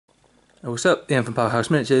What's up? Ian from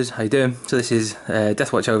Powerhouse Miniatures. How you doing? So this is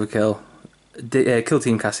Deathwatch Overkill, Kill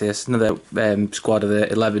Team Cassius, another squad of the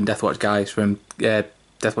 11 Deathwatch guys from Deathwatch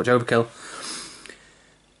Overkill.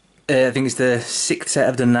 I think it's the 6th set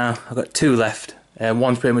I've done now. I've got 2 left.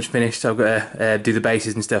 One's pretty much finished, so I've got to do the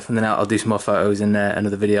bases and stuff, and then I'll do some more photos and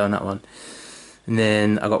another video on that one. And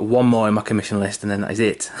then I've got 1 more in my commission list, and then that is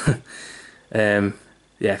it.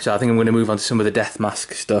 Yeah, so I think I'm going to move on to some of the Death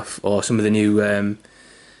Mask stuff, or some of the new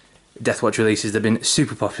Deathwatch releases. They've been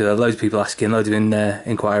super popular, loads of people asking, loads of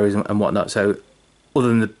inquiries and whatnot. So other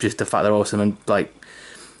than just the fact they're awesome and like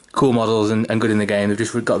cool models and good in the game, they've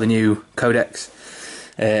just got the new codex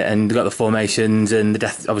and they've got the formations and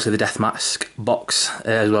obviously the Death Mask box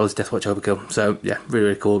as well as Deathwatch Overkill. So yeah,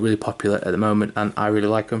 really cool, really popular at the moment, and I really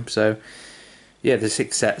like them. So yeah, the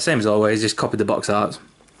 6th set, same as always, just copied the box arts,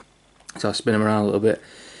 so I'll spin them around a little bit.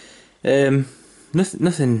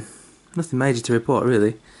 Nothing major to report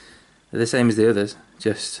really. They're the same as the others,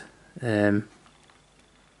 just slightly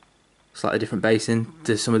different basing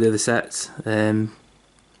to some of the other sets.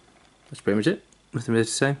 That's pretty much it. Nothing really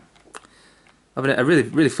to say. I've had a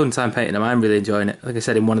really fun time painting them. I'm really enjoying it. Like I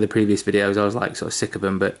said in one of the previous videos, I was like sort of sick of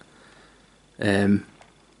them, but I'm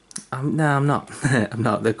not. I'm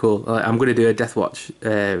not. They're cool. I'm going to do a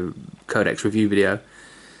Deathwatch codex review video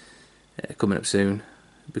coming up soon,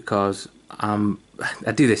 because I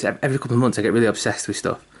do this every couple of months. I get really obsessed with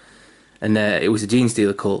stuff. And it was a Gene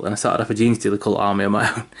Stealer cult, and I started off a Gene Stealer cult army on my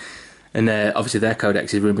own. And obviously their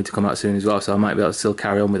codex is rumoured to come out soon as well, so I might be able to still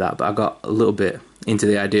carry on with that. But I got a little bit into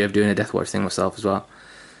the idea of doing a Deathwatch thing myself as well.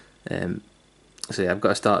 So yeah, I've got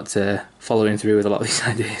to start following through with a lot of these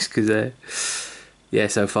ideas, because yeah,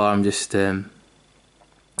 so far I'm just sort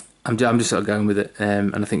of going with it.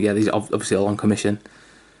 And I think, yeah, these are obviously all on commission,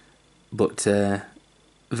 but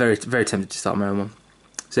very tempted to start my own one.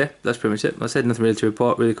 So yeah, that's pretty much it. Like I said, nothing really to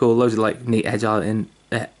report. Really cool. Loads of like neat edge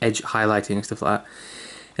highlighting and stuff like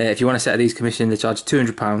that. If you want a set of these commissioned, they charge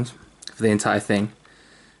 £200 for the entire thing,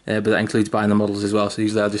 but that includes buying the models as well. So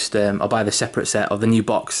usually I'll buy the separate set of the new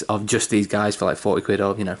box of just these guys for like 40 quid,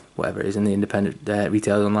 or whatever it is in the independent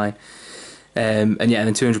retailers online. And yeah, and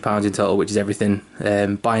then £200 in total, which is everything.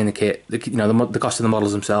 Buying the kit, the cost of the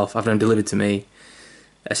models themselves, having them delivered to me,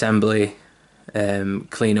 assembly,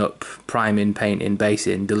 clean up, priming, painting,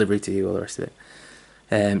 basing, delivery to you, all the rest of it.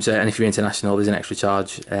 And if you're international, there's an extra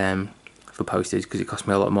charge for postage, because it costs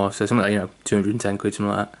me a lot more. So something like 210 quid,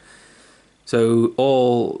 something like that. So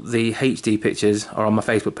all the HD pictures are on my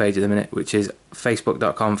Facebook page at the minute, which is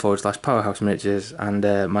facebook.com/Powerhouse Miniatures, and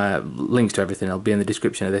my links to everything will be in the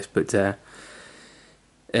description of this. But the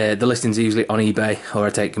listings are usually on eBay, or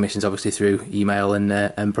I take commissions obviously through email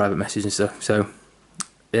and private message and stuff. So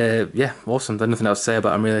yeah, awesome. There's nothing else to say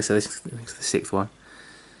about them really. So this is the 6th one.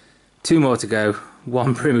 2 more to go.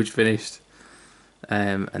 1 pretty much finished.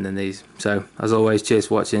 And then these. So as always, cheers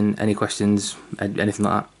for watching. Any questions, anything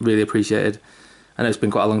like that, really appreciated. I know it's been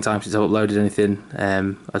quite a long time since I've uploaded anything.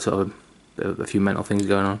 I sort of a few mental things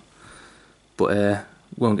going on, but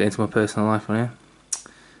won't get into my personal life on here.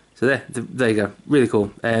 So there you go. Really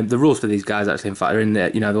cool. The rules for these guys actually, in fact, are in there.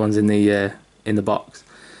 The ones in the box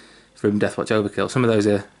from Deathwatch Overkill. Some of those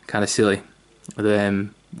are kind of silly, where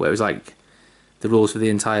it was like the rules for the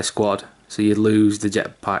entire squad, so you'd lose the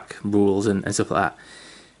jetpack rules and stuff like that.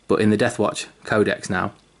 But in the Deathwatch Codex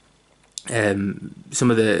now, some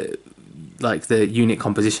of the unit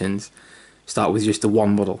compositions start with just the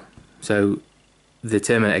 1 model. So the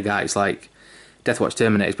Terminator guy, it's like Deathwatch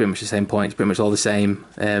Terminator is pretty much the same point, it's pretty much all the same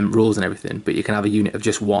rules and everything, but you can have a unit of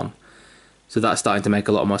just 1. So that's starting to make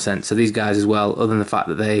a lot more sense. So these guys as well, other than the fact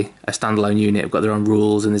that they a standalone unit, have got their own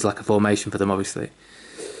rules, and there's like a formation for them obviously,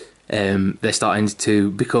 they're starting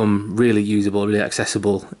to become really usable, really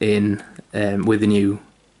accessible in with the new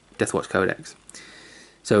Deathwatch Codex.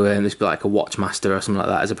 So this be like a Watchmaster or something like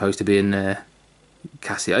that, as opposed to being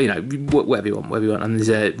Cassius, whatever you want. And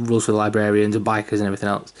there's rules for the librarians and bikers and everything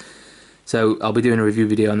else. So I'll be doing a review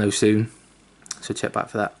video on those soon, so check back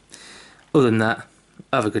for that. Other than that,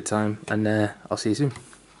 have a good time, and I'll see you soon.